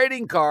official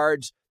trading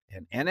cards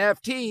and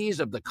NFTs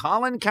of the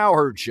Colin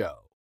Cowherd Show.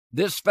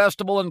 This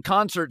festival and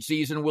concert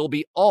season will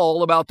be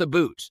all about the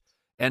boots,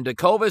 and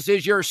Tecovas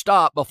is your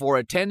stop before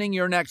attending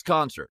your next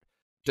concert.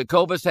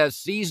 Tecovas has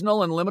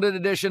seasonal and limited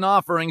edition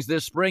offerings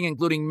this spring,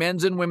 including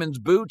men's and women's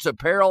boots,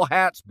 apparel,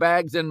 hats,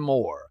 bags, and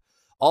more.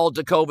 All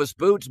Tecovas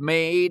boots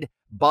made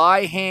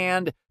by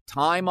hand,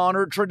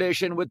 time-honored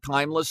tradition with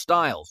timeless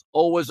styles,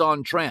 always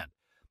on trend.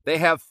 They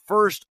have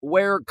first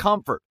wear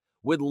comfort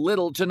with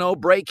little to no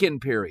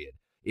break-in period.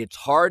 It's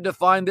hard to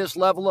find this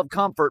level of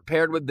comfort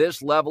paired with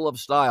this level of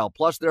style.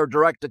 Plus, their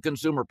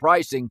direct-to-consumer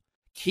pricing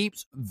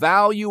keeps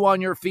value on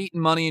your feet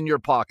and money in your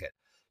pocket.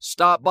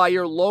 Stop by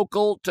your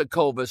local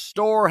Tecovas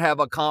store, have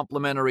a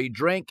complimentary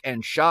drink,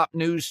 and shop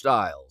new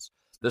styles.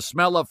 The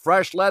smell of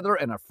fresh leather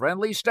and a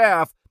friendly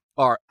staff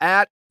are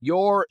at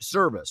your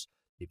service.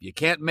 If you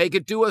can't make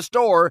it to a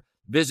store,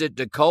 visit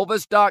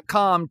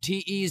Tecovas.com,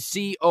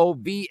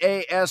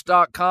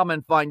 Tecovas.com,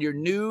 and find your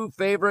new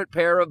favorite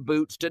pair of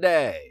boots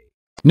today.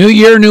 New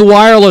year, new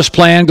wireless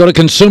plan. Go to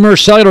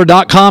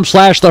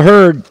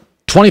consumercellular.com/theherd.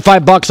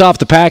 $25 off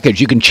the package.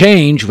 You can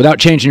change without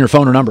changing your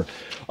phone or number.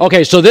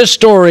 Okay, so this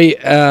story,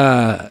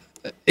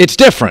 it's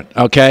different,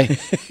 okay?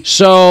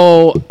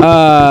 So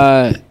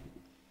I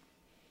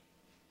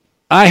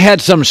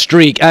had some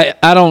streak.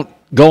 I don't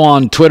go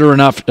on Twitter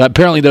enough.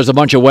 Apparently there's a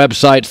bunch of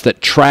websites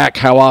that track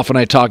how often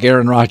I talk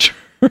Aaron Rodgers.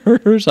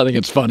 I think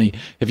it's funny.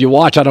 If you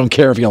watch, I don't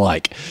care if you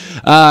like.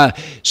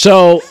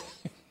 So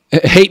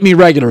Hate me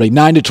regularly,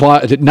 9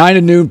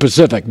 to noon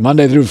Pacific,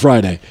 Monday through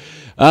Friday.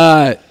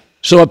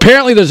 So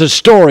apparently there's a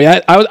story.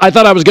 I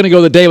thought I was going to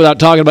go the day without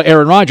talking about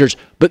Aaron Rodgers,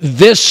 but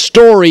this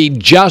story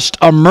just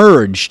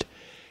emerged.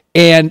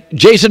 And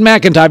Jason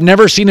McIntyre, I've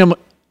never seen him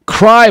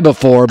cry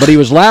before, but he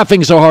was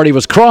laughing so hard he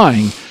was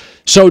crying.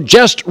 So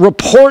just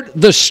report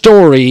the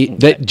story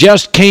that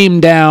just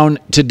came down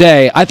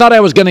today. I thought I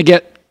was going to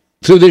get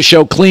through this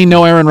show clean,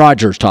 no Aaron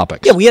Rodgers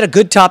topics. Yeah, we had a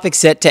good topic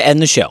set to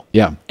end the show.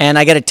 Yeah. And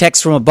I got a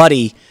text from a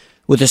buddy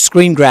with a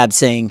screen grab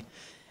saying,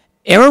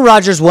 Aaron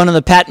Rodgers won on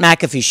the Pat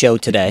McAfee show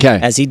today,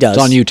 as he does.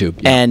 It's on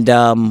YouTube. Yeah.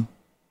 And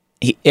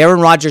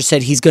Aaron Rodgers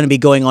said he's going to be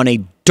going on a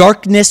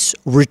darkness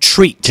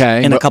retreat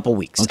in a couple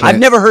weeks. Okay. I've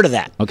never heard of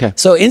that. Okay.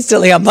 So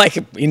instantly I'm like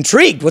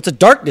intrigued. What's a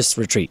darkness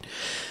retreat?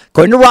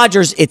 According to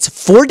Rodgers, it's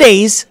 4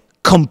 days,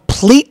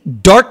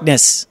 complete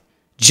darkness,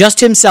 just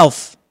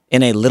himself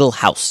in a little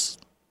house.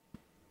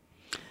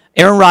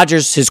 Aaron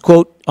Rodgers, his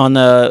quote on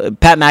the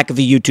Pat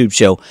McAfee YouTube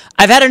show,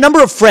 I've had a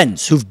number of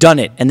friends who've done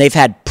it, and they've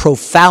had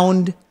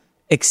profound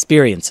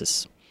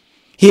experiences.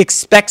 He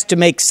expects to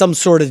make some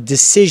sort of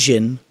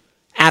decision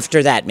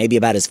after that, maybe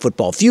about his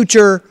football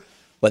future,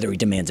 whether he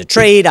demands a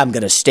trade, I'm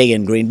going to stay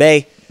in Green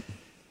Bay.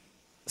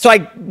 So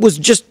I was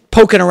just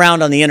poking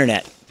around on the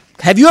internet.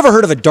 Have you ever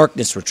heard of a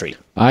darkness retreat?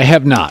 I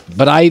have not,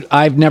 but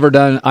I've never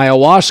done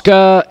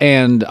ayahuasca,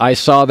 and I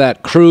saw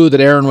that crew that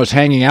Aaron was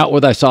hanging out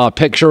with. I saw a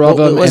picture of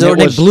them. Was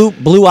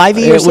it Blue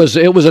Ivy? It was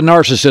a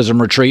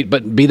narcissism retreat,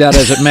 but be that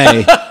as it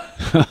may,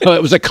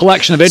 it was a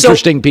collection of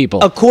interesting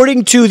people.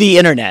 According to the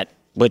internet,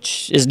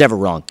 which is never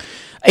wrong,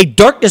 a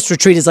darkness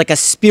retreat is like a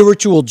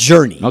spiritual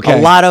journey. Okay.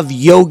 A lot of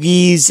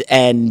yogis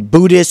and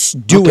Buddhists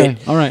do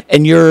it. All right.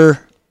 And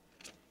you're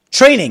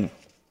training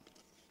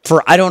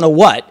for I don't know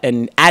what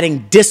and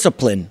adding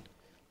discipline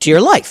to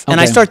your life. And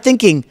I start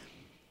thinking,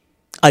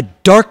 a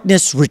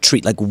darkness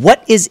retreat. Like,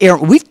 what is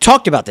Aaron? We've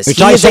talked about this. It's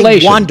he isolation.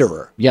 Is a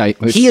wanderer. Yeah.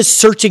 He is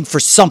searching for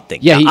something.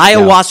 Yeah, the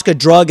ayahuasca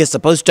drug is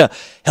supposed to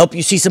help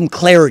you see some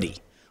clarity.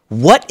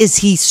 What is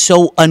he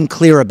so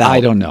unclear about? I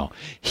don't know.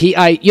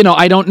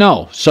 I don't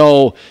know.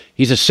 So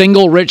he's a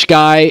single rich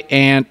guy,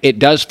 and it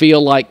does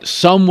feel like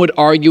some would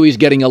argue he's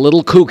getting a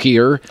little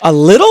kookier. A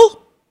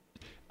little?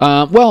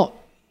 Well,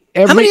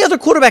 how many other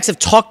quarterbacks have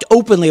talked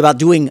openly about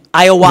doing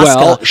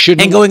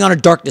ayahuasca and going on a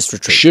darkness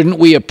retreat? Shouldn't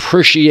we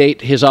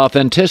appreciate his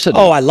authenticity?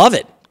 Oh, I love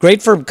it.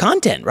 Great for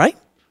content, right?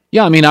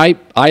 Yeah, I mean, I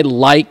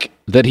like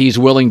that he's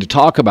willing to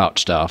talk about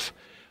stuff.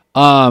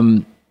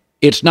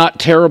 It's not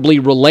terribly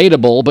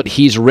relatable, but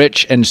he's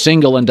rich and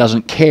single and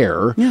doesn't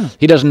care. Yeah.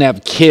 He doesn't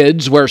have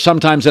kids, where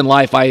sometimes in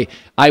life I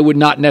would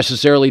not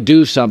necessarily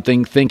do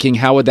something thinking,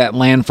 how would that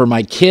land for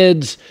my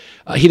kids?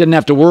 He doesn't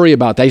have to worry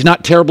about that. He's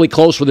not terribly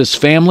close with his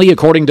family,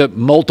 according to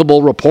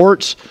multiple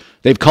reports.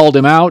 They've called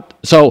him out.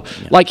 So,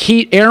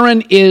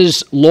 Aaron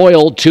is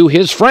loyal to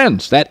his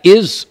friends. That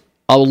is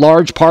a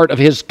large part of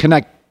his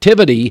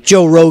connectivity.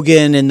 Joe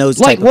Rogan and those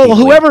type of people.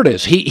 Whoever it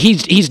is.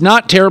 He's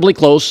not terribly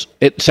close,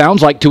 it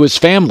sounds like, to his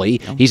family.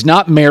 No. He's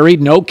not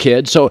married, no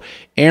kids. So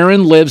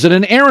Aaron lives in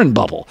an Aaron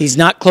bubble. He's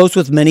not close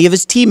with many of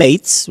his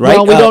teammates, right?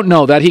 Well, we don't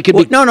know that. He could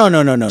be. No.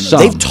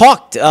 They've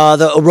talked.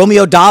 The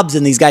Romeo Dobbs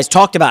and these guys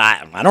talked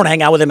about, I don't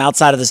hang out with him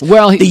outside of this.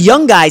 Well, the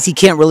young guys he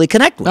can't really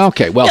connect with.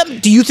 Okay, well. Yeah,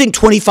 do you think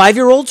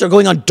 25-year-olds are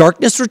going on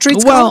darkness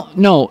retreats? Well,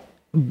 no.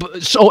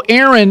 So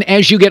Aaron,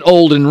 as you get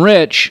old and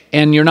rich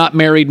and you're not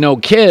married, no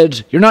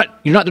kids, there's not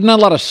a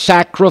lot of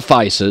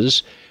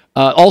sacrifices.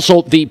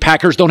 Also, the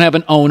Packers don't have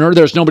an owner.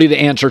 There's nobody to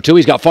answer to.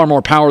 He's got far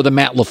more power than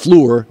Matt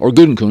LaFleur or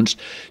Gutekunst.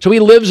 So he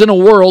lives in a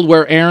world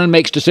where Aaron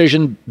makes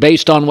decisions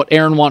based on what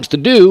Aaron wants to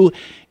do.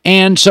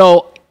 And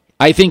so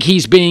I think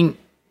he's being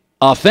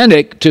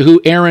authentic to who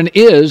Aaron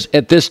is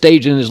at this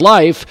stage in his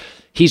life.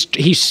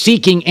 He's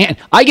seeking.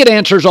 I get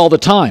answers all the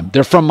time.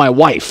 They're from my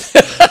wife.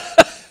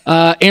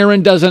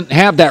 Aaron doesn't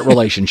have that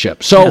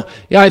relationship. So,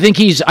 I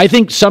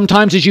think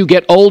sometimes as you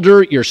get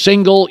older, you're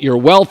single, you're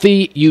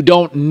wealthy, you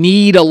don't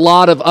need a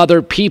lot of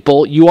other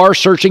people. You are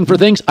searching for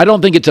things. I don't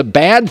think it's a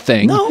bad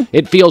thing. No.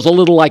 It feels a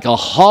little like a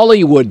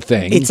Hollywood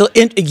thing.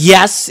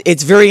 Yes,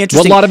 it's very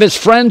interesting. Well, a lot of his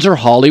friends are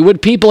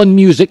Hollywood people and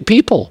music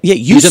people. Yeah,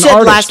 you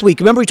said last week,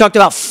 remember we talked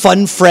about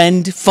fun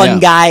friend,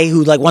 guy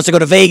who wants to go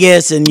to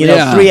Vegas and, 3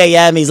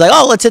 a.m. He's like,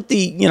 let's hit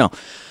the,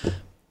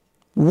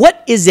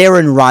 What is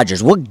Aaron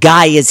Rodgers? What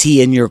guy is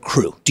he in your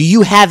crew? Do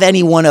you have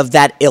anyone of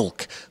that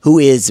ilk who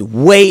is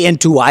way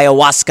into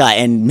ayahuasca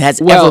and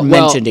has ever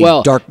mentioned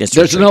a darkness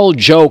There's retreat? an old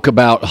joke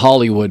about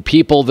Hollywood.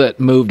 People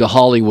that moved to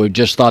Hollywood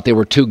just thought they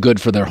were too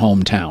good for their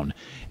hometown.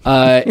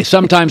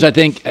 Sometimes I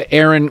think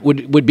Aaron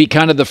would be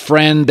kind of the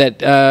friend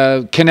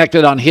that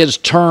connected on his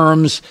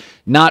terms,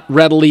 not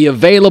readily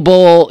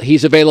available.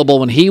 He's available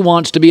when he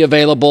wants to be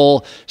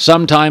available.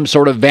 Sometimes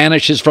sort of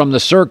vanishes from the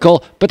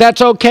circle, but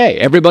that's okay.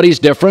 Everybody's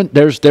different.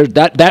 There's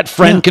that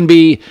friend can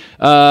be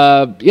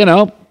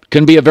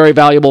can be a very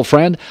valuable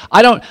friend.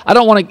 I don't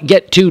want to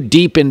get too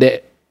deep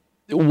into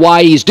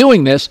why he's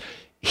doing this.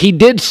 He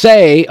did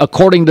say,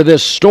 according to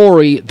this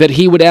story, that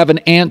he would have an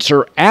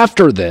answer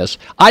after this.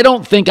 I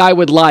don't think I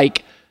would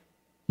like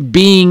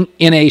being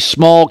in a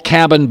small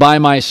cabin by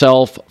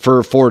myself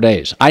for 4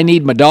 days. I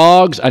need my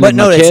dogs. I need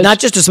my kids. It's not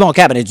just a small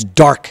cabin. It's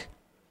dark.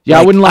 Yeah,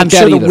 I wouldn't like that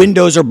either. I'm sure the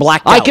windows are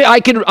blacked out.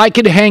 I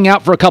could hang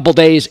out for a couple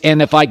days,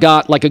 and if I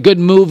got like a good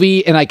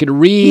movie and I could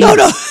read. No,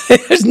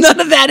 there's none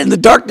of that in the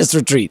darkness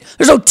retreat.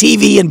 There's no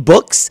TV and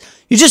books.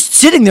 You're just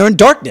sitting there in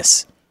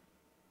darkness.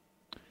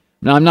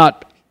 No, I'm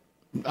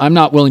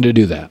not willing to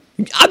do that.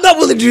 I'm not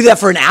willing to do that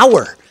for an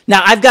hour.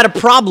 Now, I've got a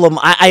problem.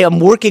 I am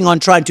working on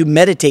trying to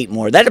meditate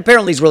more. That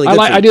apparently is really good.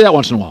 I do that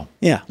once in a while.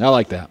 Yeah. I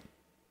like that.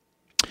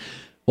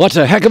 Well, it's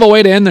a heck of a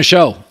way to end the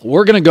show.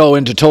 We're going to go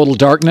into total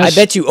darkness. I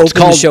bet you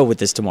open the show with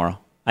this tomorrow.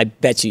 I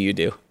bet you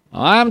do.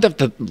 I'm going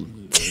to have to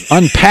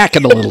unpack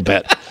it a little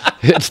bit.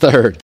 It's the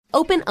Herd.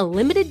 Open a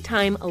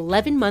limited-time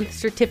 11-month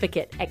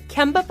certificate at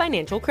Kemba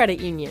Financial Credit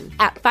Union.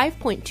 At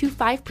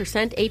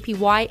 5.25%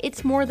 APY,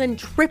 it's more than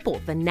triple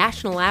the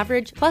national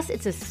average, plus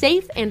it's a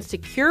safe and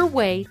secure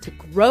way to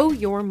grow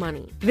your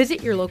money.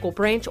 Visit your local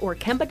branch or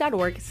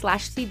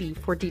kemba.org/cd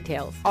for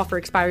details. Offer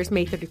expires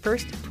May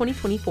 31st,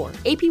 2024.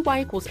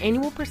 APY equals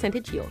annual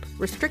percentage yield.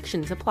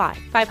 Restrictions apply.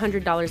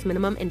 $500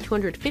 minimum and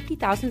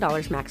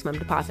 $250,000 maximum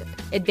deposit.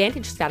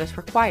 Advantage status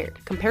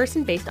required.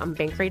 Comparison based on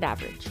bank rate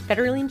average.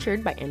 Federally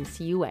insured by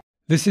NCUA.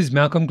 This is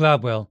Malcolm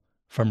Gladwell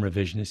from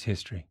Revisionist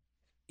History.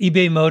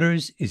 eBay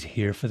Motors is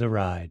here for the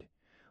ride.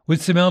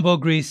 With some elbow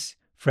grease,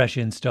 fresh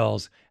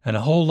installs, and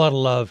a whole lot of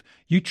love,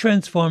 you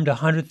transformed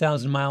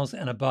 100,000 miles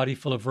and a body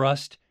full of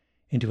rust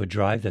into a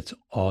drive that's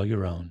all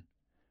your own.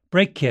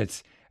 Brake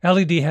kits,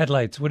 LED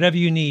headlights, whatever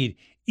you need,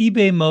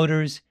 eBay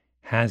Motors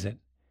has it.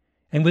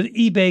 And with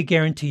eBay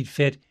Guaranteed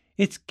Fit,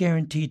 it's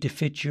guaranteed to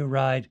fit your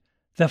ride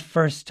the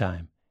first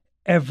time,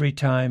 every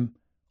time,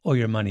 or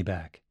your money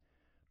back.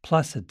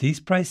 Plus, at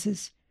these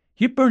prices,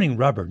 you're burning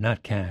rubber,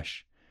 not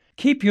cash.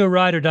 Keep your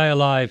ride or die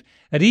alive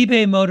at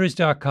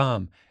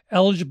ebaymotors.com.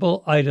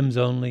 Eligible items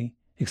only.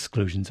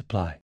 Exclusions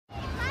apply.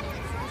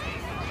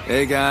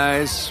 Hey,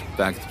 guys.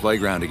 Back at the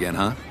playground again,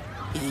 huh?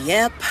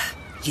 Yep.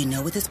 You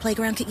know what this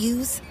playground could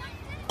use?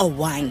 A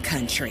wine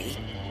country.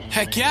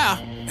 Heck yeah.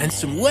 And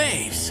some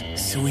waves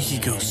so we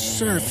could go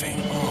surfing.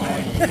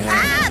 Oh,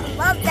 yeah.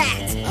 Love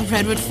that. A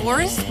redwood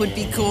forest would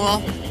be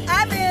cool.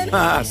 I'm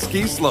in.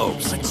 Ski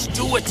slopes. Let's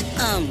do it.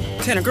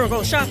 Can a girl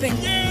go shopping?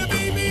 Yeah,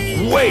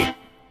 baby. Wait.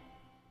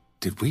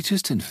 Did we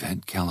just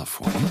invent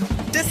California?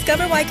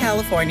 Discover why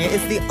California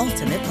is the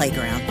ultimate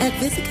playground at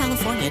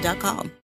visitcalifornia.com.